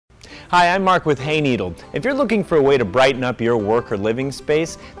Hi, I'm Mark with Hayneedle. If you're looking for a way to brighten up your work or living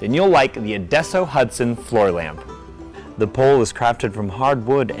space, then you'll like the Adesso Hudson floor lamp. The pole is crafted from hard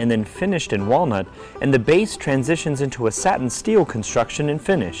wood and then finished in walnut, and the base transitions into a satin steel construction and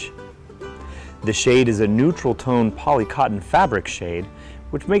finish. The shade is a neutral tone polycotton fabric shade,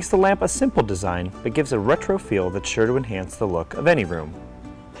 which makes the lamp a simple design but gives a retro feel that's sure to enhance the look of any room.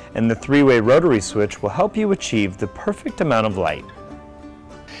 And the three-way rotary switch will help you achieve the perfect amount of light.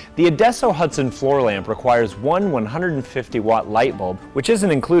 The Adesso Hudson floor lamp requires one 150-watt light bulb, which isn't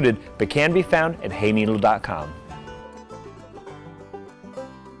included but can be found at hayneedle.com.